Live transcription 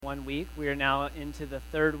1 week. We are now into the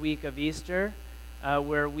third week of Easter,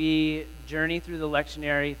 where we journey through the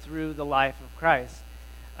lectionary through the life of Christ.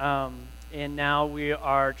 And now we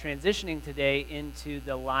are transitioning today into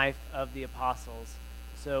the life of the apostles.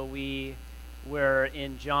 So we were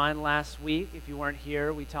in John last week. If you weren't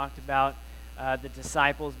here, we talked about the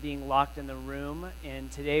disciples being locked in the room.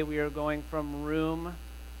 And today we are going from room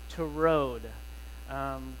to road.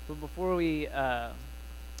 But before we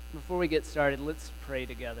get started, let's pray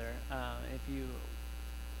together. If you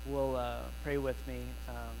will pray with me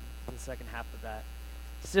for the second half of that.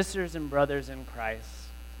 Sisters and brothers in Christ,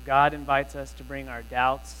 God invites us to bring our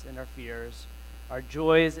doubts and our fears, our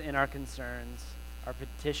joys and our concerns, our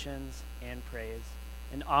petitions and praise,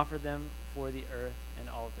 and offer them for the earth and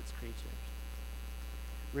all of its creatures.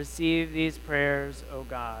 Receive these prayers, O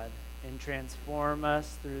God, and transform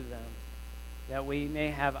us through them, that we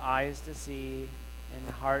may have eyes to see and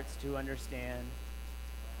hearts to understand,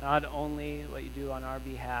 not only what you do on our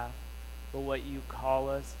behalf, but what you call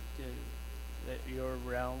us to, that your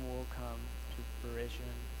realm will come to fruition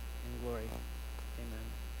and glory. Amen.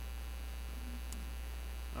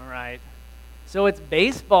 All right. So it's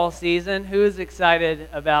baseball season. Who's excited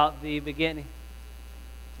about the beginning?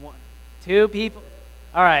 1, 2 people?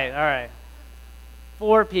 All right.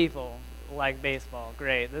 4 people like baseball.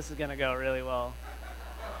 Great. This is going to go really well.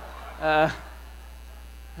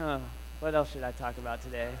 What else should I talk about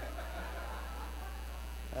today?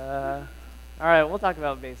 All right, we'll talk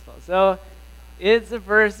about baseball. So it's the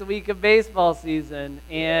first week of baseball season,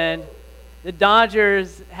 and the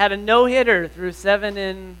Dodgers had a no-hitter through 7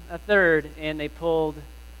 1/3, and they pulled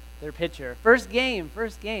their pitcher. First game.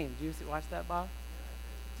 Did you watch that, Bob?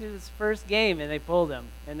 It was his first game, and they pulled him,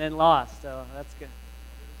 and then lost, so that's good.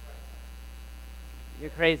 You're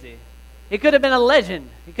crazy. He could have been a legend.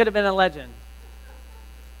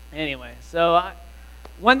 Anyway, so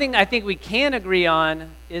one thing I think we can agree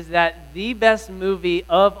on is that the best movie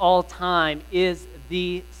of all time is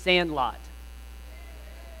The Sandlot.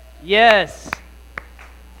 Yes.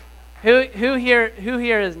 Who here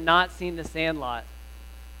has not seen The Sandlot?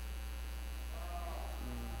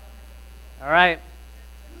 All right.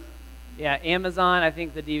 Yeah, Amazon, I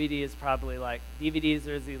think the DVD is probably like, DVDs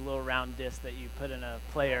are the little round disc that you put in a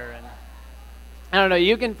player, and I don't know,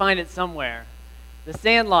 you can find it somewhere. The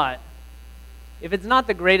Sandlot, if it's not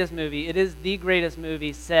the greatest movie, it is the greatest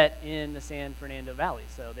movie set in the San Fernando Valley,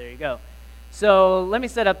 so there you go. So let me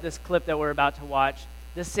set up this clip that we're about to watch.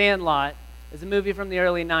 The Sandlot is a movie from the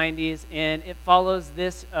early 90s, and it follows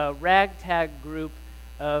this ragtag group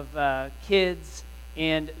of kids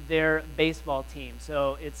and their baseball team.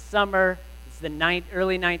 So it's summer, it's the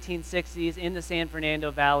early 1960s in the San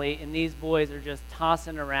Fernando Valley, and these boys are just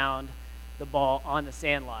tossing around the ball on the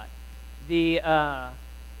sandlot. The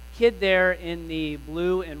kid there in the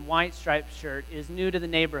blue and white striped shirt is new to the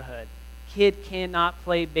neighborhood. Kid cannot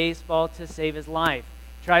play baseball to save his life.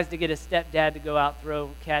 Tries to get his stepdad to go out,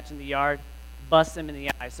 catch in the yard, busts him in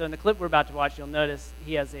the eye. So in the clip we're about to watch, you'll notice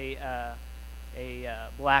he has a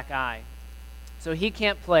black eye. So he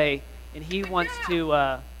can't play, and he wants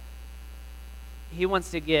to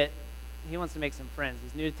make some friends.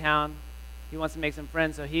 He's new to town. He wants to make some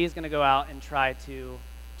friends, so he's going to go out and try to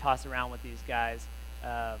toss around with these guys,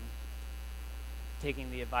 taking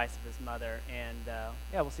the advice of his mother. And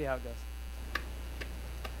we'll see how it goes.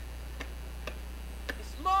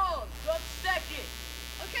 Smalls, go up second.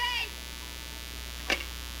 Okay.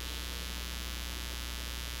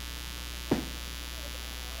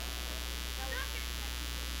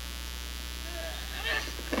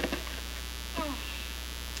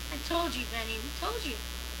 I told you, Benny. We told you.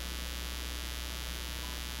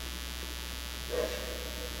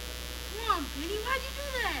 Come on, Benny. Why'd you do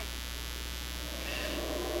that?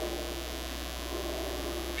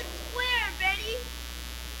 It's square, Benny.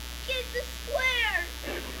 Get the square.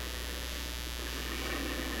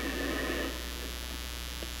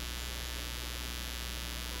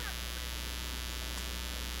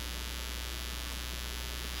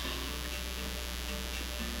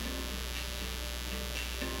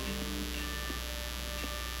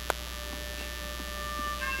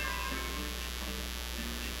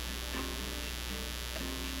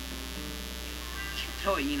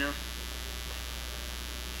 Throw it, No.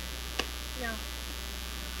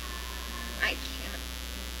 I can't.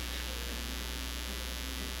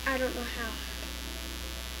 I don't know how.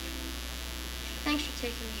 Thanks for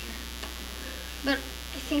taking me here. But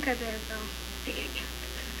I think I better go.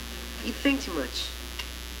 You think too much.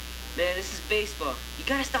 Man, this is baseball. You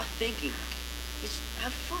gotta stop thinking. Just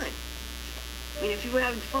have fun. I mean, if you were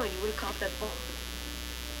having fun, you would have caught that ball.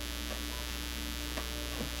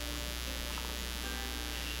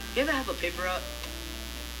 You ever help a paper out?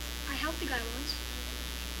 I helped a guy once.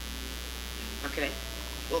 Okay.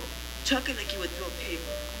 Well, chuck it like you would throw a paper.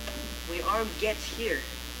 When your arm gets here,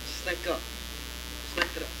 just let go. Just let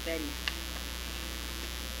it up, steady.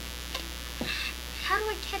 How do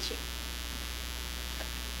I catch it?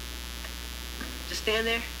 Just stand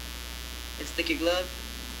there and stick your glove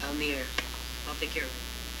out in the air. I'll take care of it.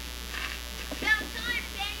 About time,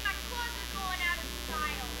 Benny. My clothes are going out of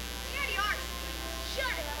style. They already are.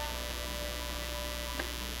 Shut it up.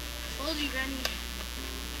 Told you, Granny.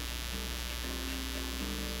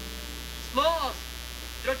 Smalls,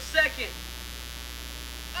 throw to second.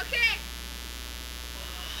 Okay.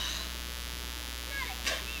 Not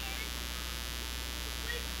again.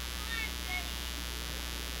 Waste of time, Benny.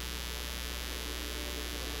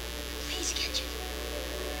 Please catch it.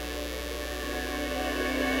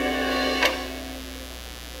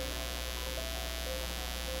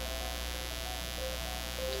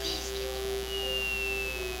 Please catch it.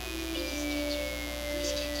 Please catch it.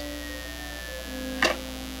 Please catch it.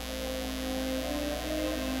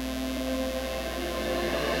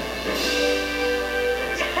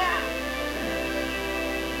 Yeah!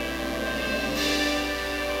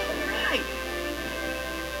 All right.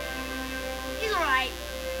 He's alright.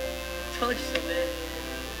 Told you so, man.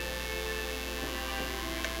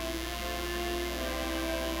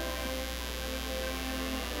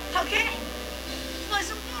 Okay. Let's play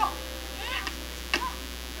some ball. Yeah.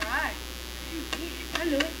 All right. I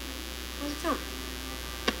knew it. How's it sound?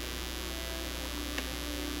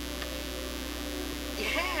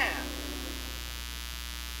 Yeah.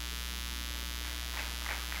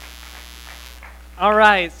 All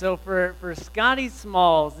right, so for Scotty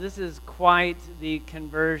Smalls, this is quite the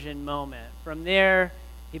conversion moment. From there,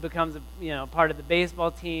 he becomes part of the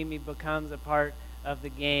baseball team. He becomes a part of the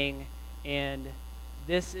gang, and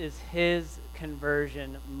this is his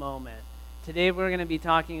conversion moment. Today, we're going to be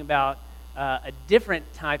talking about a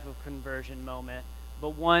different type of conversion moment,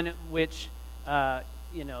 but one which the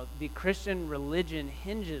Christian religion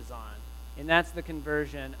hinges on, and that's the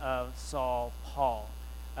conversion of Saul Paul.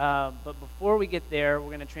 But before we get there, we're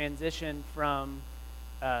going to transition from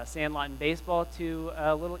Sandlot and baseball to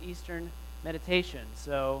a little Eastern meditation.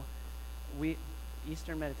 So,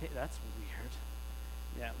 Eastern meditation. That's weird.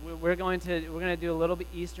 Yeah, we're going to do a little bit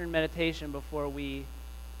Eastern meditation before we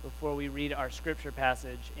read our scripture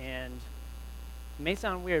passage, and it may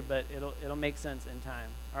sound weird, but it'll make sense in time.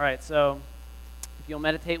 All right. So, if you'll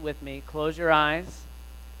meditate with me, close your eyes.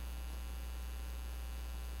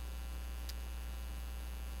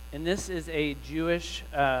 And this is a Jewish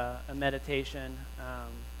a meditation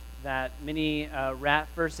that many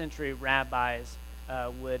first century rabbis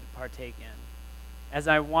would partake in. As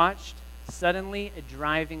I watched, suddenly a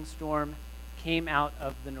driving storm came out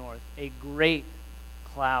of the north, a great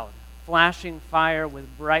cloud, flashing fire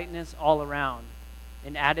with brightness all around.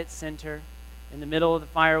 And at its center, in the middle of the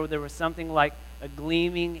fire, there was something like a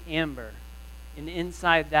gleaming amber. And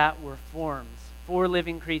inside that were forms, 4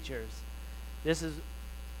 living creatures. This is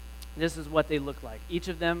what they look like. Each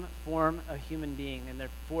of them form a human being, and their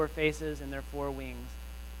 4 faces and their 4 wings.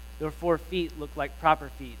 Their 4 feet looked like proper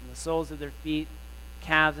feet, and the soles of their feet,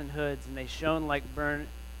 calves and hoods, and they shone like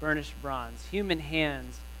burnished bronze. Human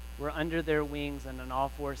hands were under their wings and on all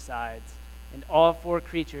 4 sides, and all 4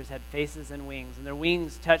 creatures had faces and wings, and their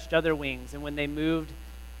wings touched other wings, and when they moved,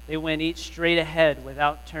 they went each straight ahead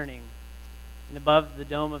without turning. And above the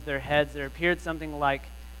dome of their heads there appeared something like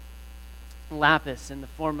lapis in the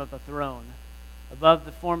form of a throne. Above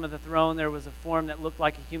the form of the throne there was a form that looked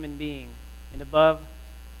like a human being, and above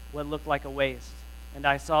what looked like a waist. And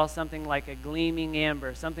I saw something like a gleaming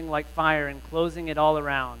amber, something like fire enclosing it all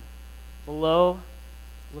around. Below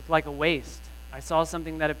looked like a waist. I saw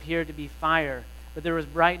something that appeared to be fire, but there was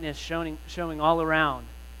brightness showing all around.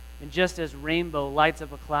 And just as rainbow lights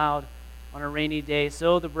up a cloud on a rainy day,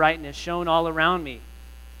 so the brightness shone all around me.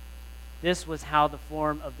 This was how the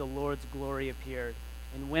form of the Lord's glory appeared.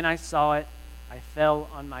 And when I saw it, I fell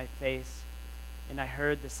on my face, and I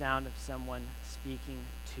heard the sound of someone speaking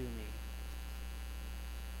to me.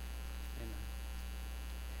 Amen.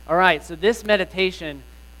 All right, so this meditation,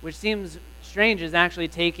 which seems strange, is actually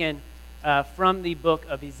taken from the book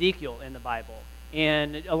of Ezekiel in the Bible.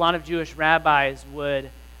 And a lot of Jewish rabbis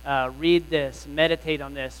would read this, meditate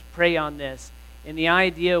on this, pray on this. And the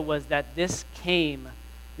idea was that this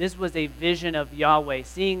was a vision of Yahweh,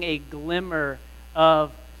 seeing a glimmer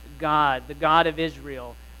of God, the God of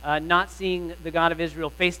Israel. Not seeing the God of Israel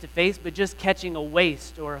face to face, but just catching a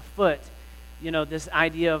waist or a foot. This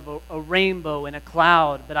idea of a rainbow and a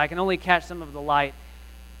cloud, but I can only catch some of the light.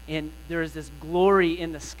 And there is this glory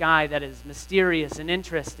in the sky that is mysterious and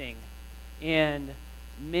interesting. And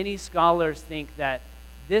many scholars think that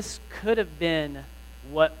this could have been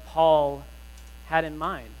what Paul had in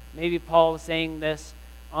mind. Maybe Paul was saying this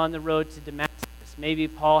on the road to Damascus. Maybe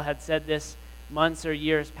Paul had said this months or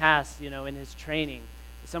years past, in his training.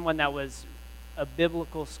 Someone that was a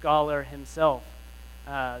biblical scholar himself,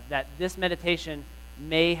 that this meditation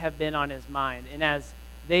may have been on his mind. And as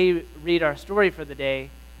they read our story for the day,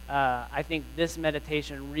 I think this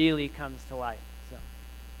meditation really comes to life. So.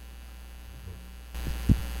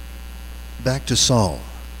 Back to Saul,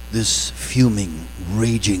 this fuming,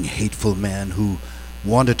 raging, hateful man who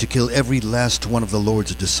wanted to kill every last one of the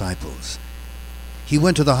Lord's disciples. He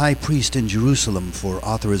went to the high priest in Jerusalem for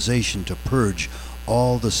authorization to purge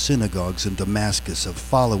all the synagogues in Damascus of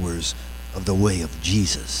followers of the way of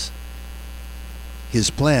Jesus. His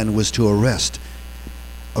plan was to arrest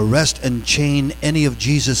and chain any of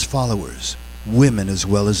Jesus' followers, women as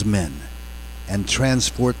well as men, and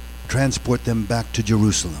transport them back to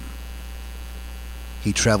Jerusalem.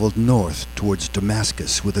 He traveled north towards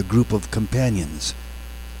Damascus with a group of companions.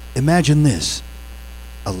 Imagine this.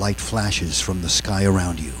 A light flashes from the sky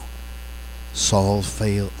around you. Saul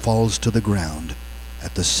falls to the ground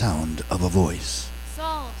at the sound of a voice.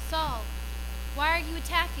 Saul, Saul, why are you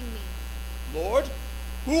attacking me? Lord,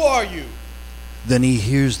 who are you? Then he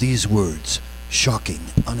hears these words, shocking,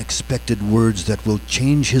 unexpected words that will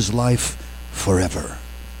change his life forever.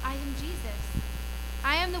 I am Jesus.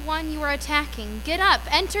 I am the one you are attacking. Get up,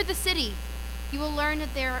 enter the city. You will learn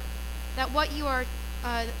what you are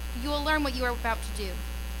about to do.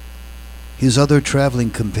 His other traveling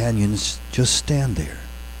companions just stand there,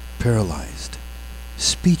 paralyzed,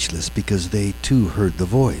 speechless because they too heard the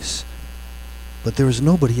voice. But there is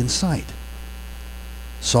nobody in sight.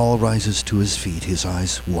 Saul rises to his feet, his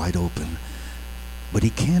eyes wide open, but he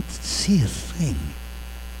can't see a thing.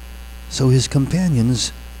 So his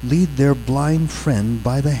companions lead their blind friend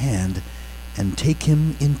by the hand and take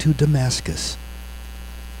him into Damascus.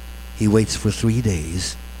 He waits for 3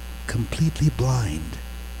 days, completely blind,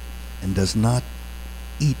 and does not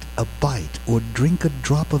eat a bite or drink a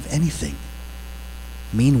drop of anything.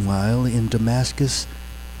 Meanwhile, in Damascus,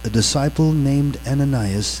 a disciple named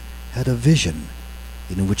Ananias had a vision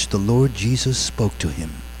in which the Lord Jesus spoke to him.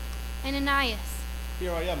 Ananias,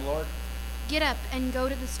 Here I am, Lord. get up and go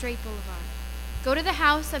to the straight boulevard. Go to the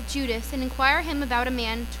house of Judas and inquire him about a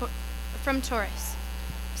man from Taurus,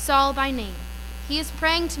 Saul by name. He is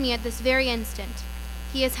praying to me at this very instant.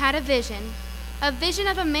 He has had a vision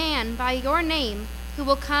of a man by your name who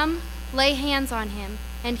will come, lay hands on him,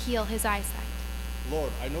 and heal his eyesight.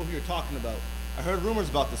 Lord, I know who you're talking about. I heard rumors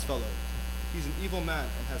about this fellow. He's an evil man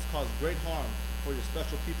and has caused great harm for your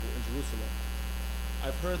special people in Jerusalem.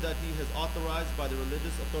 I've heard that he has authorized by the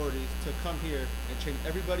religious authorities to come here and chain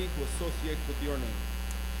everybody who associates with your name.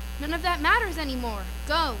 None of that matters anymore.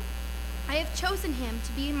 Go. I have chosen him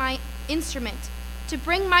to be my instrument, to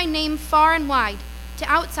bring my name far and wide, to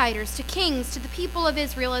outsiders, to kings, to the people of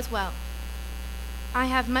Israel as well. I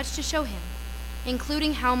have much to show him,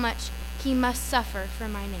 including how much he must suffer for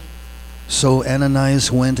my name. So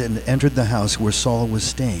Ananias went and entered the house where Saul was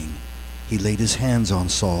staying. He laid his hands on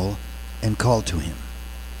Saul and called to him.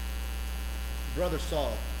 Brother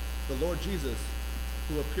Saul, the Lord Jesus,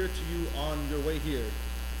 who appeared to you on your way here,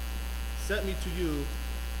 sent me to you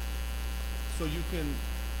so you can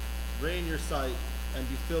regain your sight and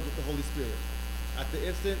be filled with the Holy Spirit. At the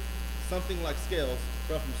instant, something like scales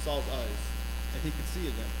fell from Saul's eyes, and he could see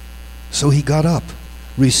again. So he got up,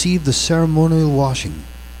 received the ceremonial washing,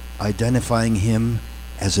 identifying him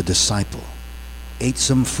as a disciple, ate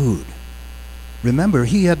some food. Remember,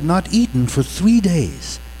 he had not eaten for 3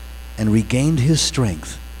 days and regained his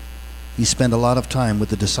strength. He spent a lot of time with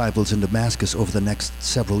the disciples in Damascus over the next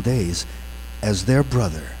several days as their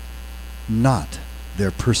brother, not their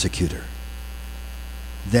persecutor.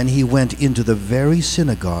 Then he went into the very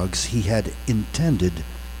synagogues he had intended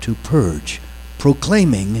to purge,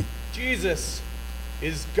 proclaiming, Jesus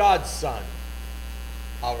is God's Son,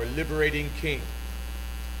 our liberating King.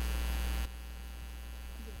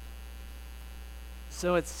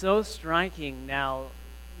 So it's so striking now,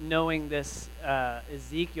 knowing this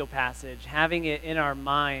Ezekiel passage, having it in our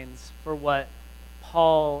minds for what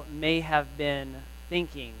Paul may have been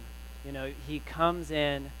thinking. You know, he comes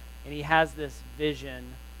in and he has this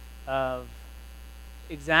vision of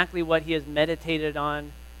exactly what he has meditated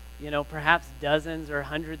on, perhaps dozens or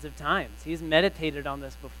hundreds of times. He's meditated on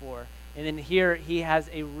this before. And then here he has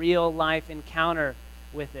a real life encounter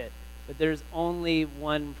with it. But there's only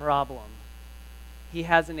one problem. He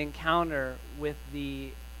has an encounter with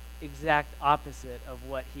the exact opposite of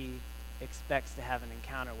what he expects to have an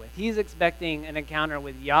encounter with. He's expecting an encounter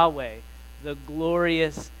with Yahweh, the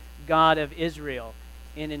glorious God of Israel,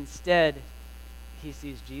 and instead he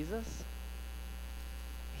sees Jesus.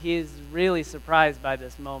 He is really surprised by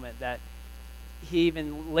this moment that he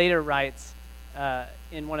even later writes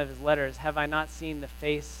in one of his letters, "Have I not seen the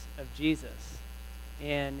face of Jesus?"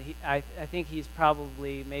 And I think he's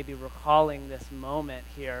probably maybe recalling this moment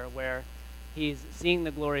here where he's seeing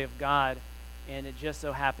the glory of God, and it just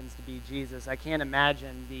so happens to be Jesus. I can't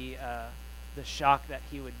imagine the shock that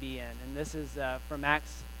he would be in. And this is from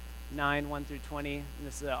Acts 9, 1 through 20. And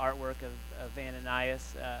this is the artwork of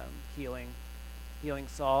Ananias healing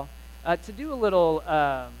Saul. To do a little,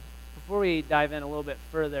 before we dive in a little bit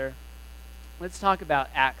further, let's talk about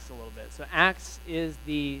Acts a little bit. So Acts is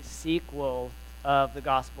the sequel of the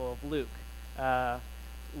Gospel of Luke.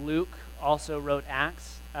 Luke also wrote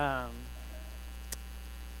Acts. I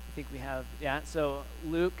think we have, so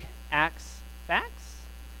Luke, Acts, Facts.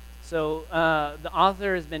 So the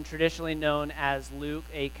author has been traditionally known as Luke,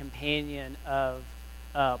 a companion of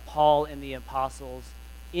Paul and the apostles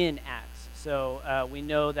in Acts. So we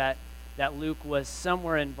know that Luke was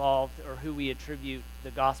somewhere involved, or who we attribute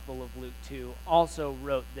the Gospel of Luke to, also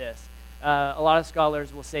wrote this. A lot of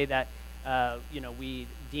scholars will say that we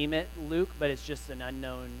deem it Luke, but it's just an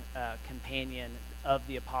unknown companion of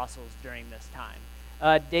the apostles during this time.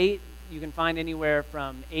 Date you can find anywhere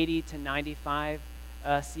from 80 to 95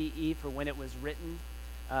 CE for when it was written.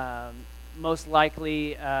 Most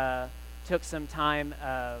likely took some time.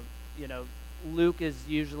 Luke is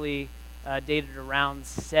usually dated around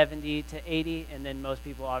 70 to 80, and then most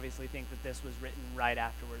people obviously think that this was written right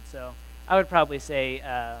afterwards. So I would probably say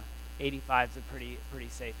 85 is a pretty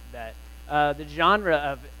safe bet. The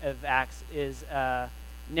genre of Acts is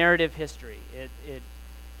narrative history.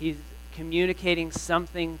 He's communicating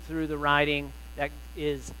something through the writing that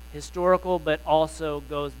is historical but also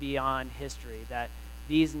goes beyond history, that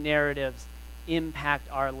these narratives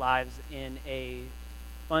impact our lives in a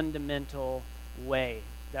fundamental way,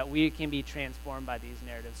 that we can be transformed by these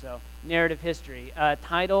narratives. So narrative history.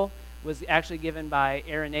 Title was actually given by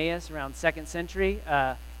Irenaeus around 2nd century.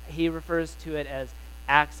 He refers to it as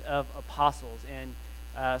Acts of Apostles,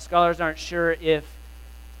 and scholars aren't sure if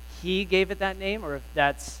he gave it that name or if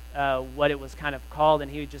that's what it was kind of called,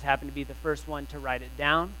 and he just happened to be the first one to write it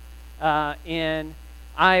down. And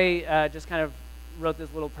I just kind of wrote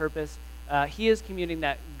this little purpose. He is communicating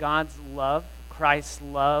that God's love, Christ's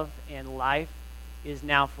love and life is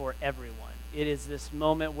now for everyone. It is this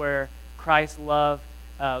moment where Christ's love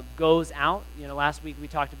goes out. Last week we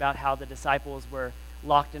talked about how the disciples were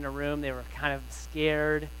locked in a room. They were kind of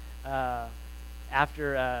scared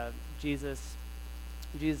after Jesus'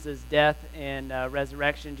 death and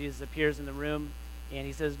resurrection. Jesus appears in the room and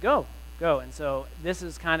he says, go. And so this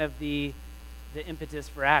is kind of the impetus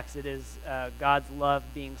for Acts. It is God's love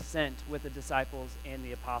being sent with the disciples and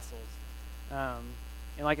the apostles.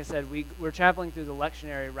 And like I said, we're traveling through the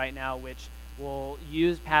lectionary right now, which will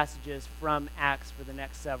use passages from Acts for the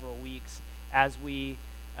next several weeks as we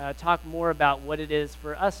talk more about what it is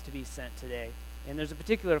for us to be sent today. And there's a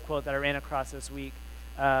particular quote that I ran across this week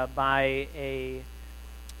by a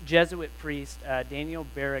Jesuit priest, Daniel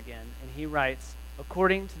Berrigan, and he writes,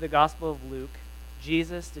 "According to the Gospel of Luke,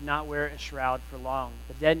 Jesus did not wear a shroud for long.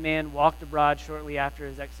 The dead man walked abroad shortly after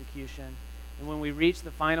his execution, and when we reach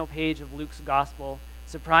the final page of Luke's Gospel,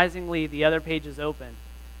 surprisingly, the other pages open.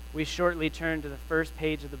 We shortly turn to the first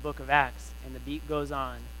page of the book of Acts, and the beat goes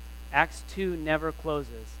on. Acts 2 never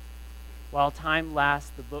closes. While time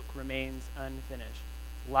lasts, the book remains unfinished.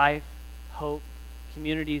 Life, hope,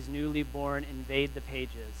 communities newly born invade the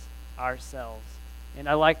pages, ourselves." And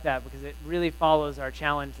I like that because it really follows our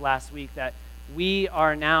challenge last week that we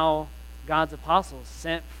are now God's apostles,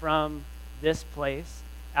 sent from this place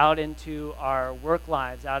out into our work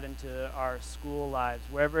lives, out into our school lives,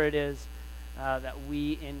 wherever it is that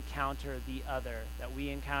we encounter the other, that we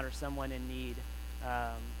encounter someone in need.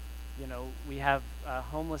 We have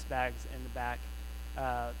homeless bags in the back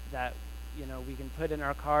that, we can put in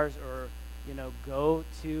our cars or, go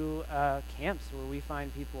to camps where we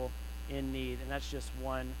find people in need. And that's just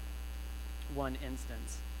one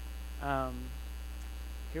instance.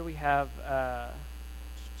 Here we have,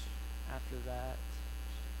 after that,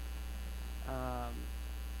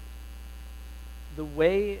 the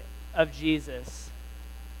way of Jesus.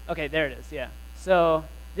 Okay, there it is, yeah. So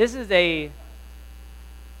this is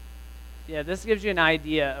this gives you an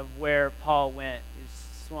idea of where Paul went. He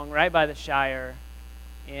swung right by the Shire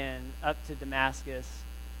and up to Damascus.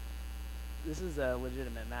 This is a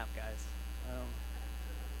legitimate map, guys.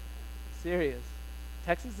 Serious.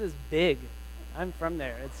 Texas is big. I'm from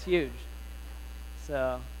there. It's huge.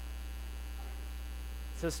 So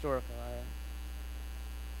it's historical. All right.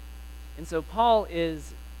 And so Paul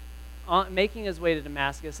is making his way to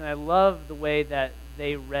Damascus, and I love the way that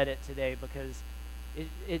they read it today because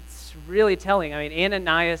it's really telling. I mean,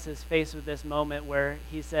 Ananias is faced with this moment where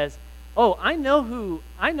he says, "Oh, I know who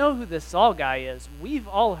this Saul guy is. We've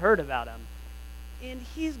all heard about him, and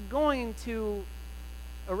he's going to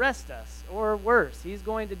arrest us, or worse, he's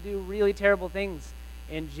going to do really terrible things."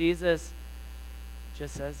 And Jesus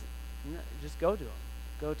just says, "No, just go to him.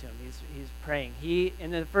 Go to him." He's praying.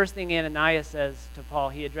 And the first thing Ananias says to Paul,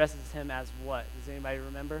 he addresses him as what? Does anybody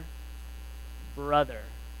remember? Brother.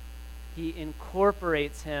 He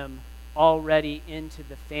incorporates him already into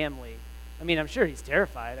the family. I mean, I'm sure he's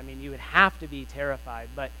terrified. I mean, you would have to be terrified.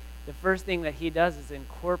 But the first thing that he does is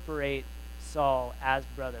incorporate Saul as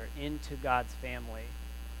brother into God's family.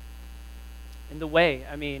 In the way,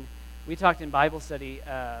 I mean, we talked in Bible study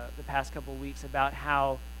the past couple of weeks about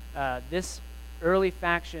how this early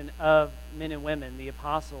faction of men and women, the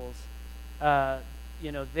apostles,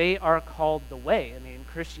 they are called the Way. I mean,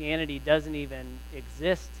 Christianity doesn't even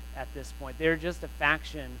exist at this point. They're just a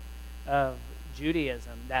faction of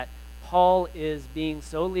Judaism that Paul is being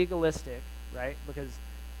so legalistic, right? Because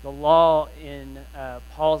the law in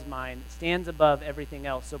Paul's mind stands above everything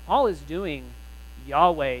else. So Paul is doing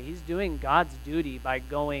Yahweh. He's doing God's duty by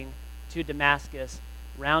going to Damascus,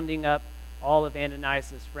 rounding up all of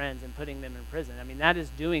Ananias' friends and putting them in prison. I mean, that is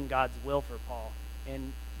doing God's will for Paul.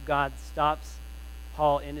 And God stops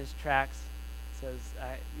Paul in his tracks, says,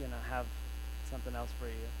 I have something else for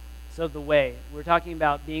you. So the way. We're talking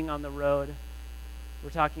about being on the road. We're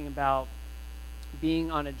talking about being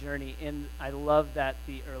on a journey. And I love that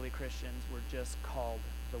the early Christians were just called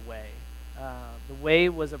the Way. The Way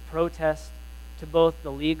was a protest to both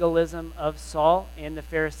the legalism of Saul and the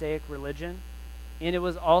Pharisaic religion. And it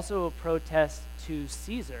was also a protest to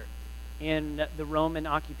Caesar and the Roman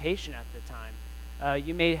occupation at the time.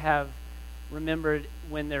 You may have remembered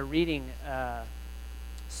when they're reading,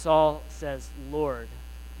 Saul says, Lord.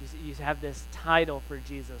 You have this title for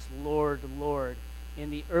Jesus, Lord, Lord. In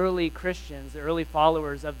the early Christians, the early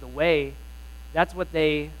followers of the Way, that was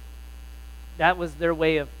their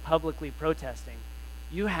way of publicly protesting.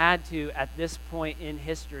 You had to, at this point in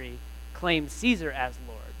history, claim Caesar as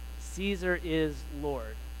Lord. Caesar is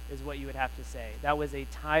Lord, is what you would have to say. That was a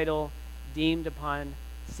title deemed upon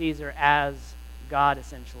Caesar as God,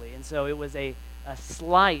 essentially. And so it was a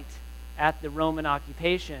slight at the Roman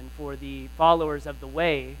occupation for the followers of the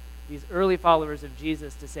Way, these early followers of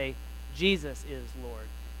Jesus, to say, Jesus is Lord.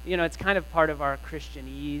 It's kind of part of our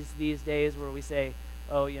Christianese these days where we say,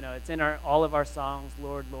 it's in all of our songs,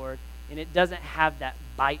 Lord, Lord. And it doesn't have that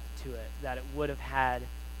bite to it that it would have had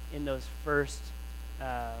in those first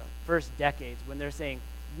decades when they're saying,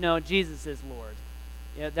 no, Jesus is Lord.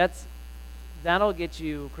 That'll get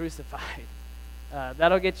you crucified.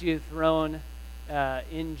 That'll get you thrown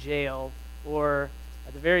in jail, or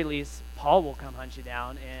at the very least, Paul will come hunt you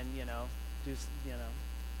down and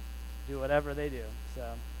do whatever they do.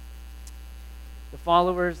 So the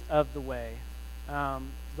followers of the Way,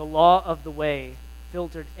 the law of the Way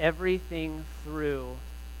filtered everything through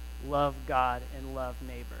love God and love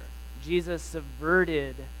neighbor. Jesus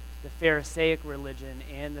subverted the Pharisaic religion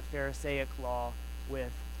and the Pharisaic law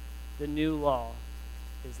with the new law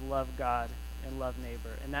is love God and love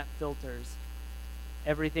neighbor. And that filters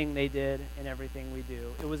everything they did and everything we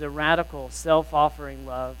do. It was a radical, self-offering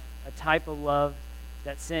love, a type of love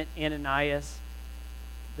that sent Ananias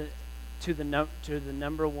to the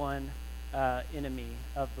number one enemy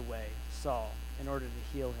of the Way, Saul, in order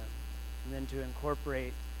to heal him, and then to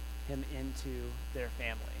incorporate him into their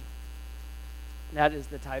family. That is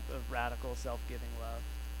the type of radical, self-giving love.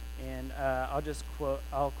 And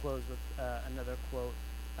I'll close with another quote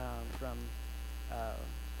from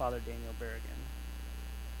Father Daniel Berrigan.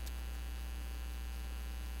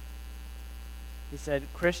 He said,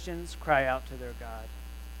 Christians cry out to their God.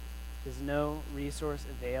 Does no resource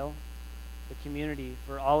avail? The community,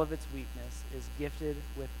 for all of its weakness, is gifted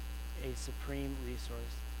with a supreme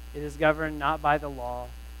resource. It is governed not by the law,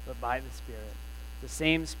 but by the Spirit. The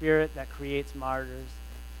same Spirit that creates martyrs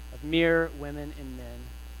of mere women and men.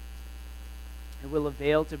 It will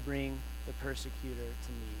avail to bring the persecutor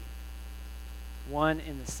to me. One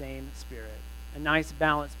in the same Spirit. A nice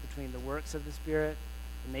balance between the works of the Spirit,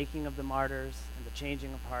 the making of the martyrs, and the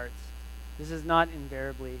changing of hearts. This is not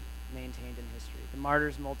invariably maintained in history. The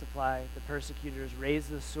martyrs multiply, the persecutors raise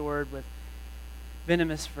the sword with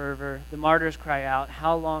venomous fervor. The martyrs cry out,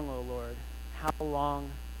 how long, O Lord? How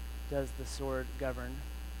long does the sword govern?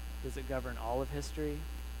 Does it govern all of history?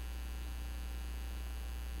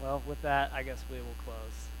 Well, with that, I guess we will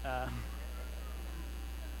close.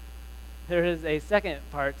 There is a second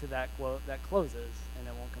part to that quote that closes, and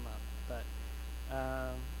it won't come up. But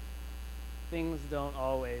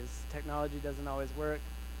technology doesn't always work.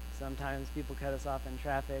 Sometimes people cut us off in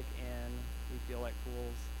traffic, and we feel like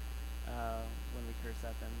fools when we curse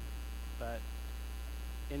at them. But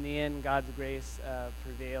in the end, God's grace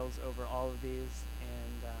prevails over all of these,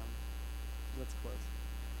 and let's close.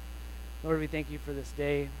 Lord, we thank you for this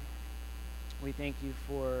day. We thank you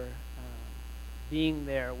for being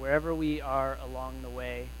there. Wherever we are along the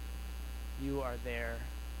way, you are there.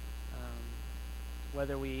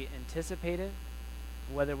 Whether we anticipate it,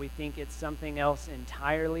 whether we think it's something else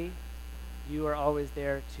entirely, you are always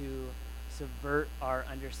there to subvert our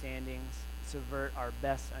understandings, subvert our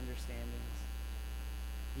best understandings.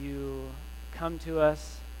 You come to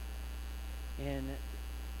us and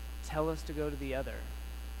tell us to go to the other,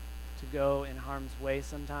 to go in harm's way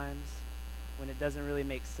sometimes when it doesn't really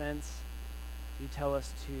make sense. You tell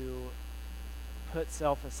us to put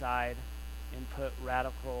self aside and put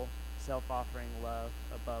radical, self-offering love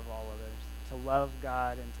above all others, to love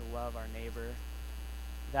God and to love our neighbor.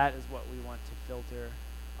 That is what we want to filter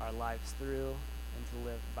our lives through and to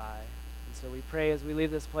live by. And so we pray as we leave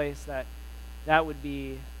this place that that would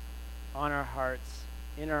be on our hearts,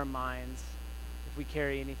 in our minds, if we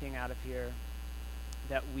carry anything out of here,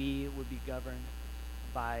 that we would be governed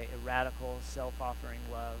by a radical, self-offering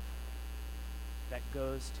love that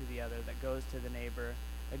goes to the other, that goes to the neighbor,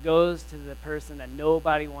 that goes to the person that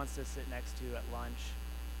nobody wants to sit next to at lunch.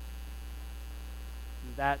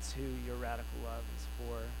 And that's who your radical love is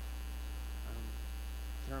for,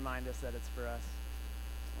 to remind us that it's for us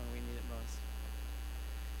when we need it most.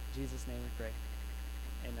 In Jesus' name we pray.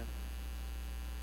 Amen.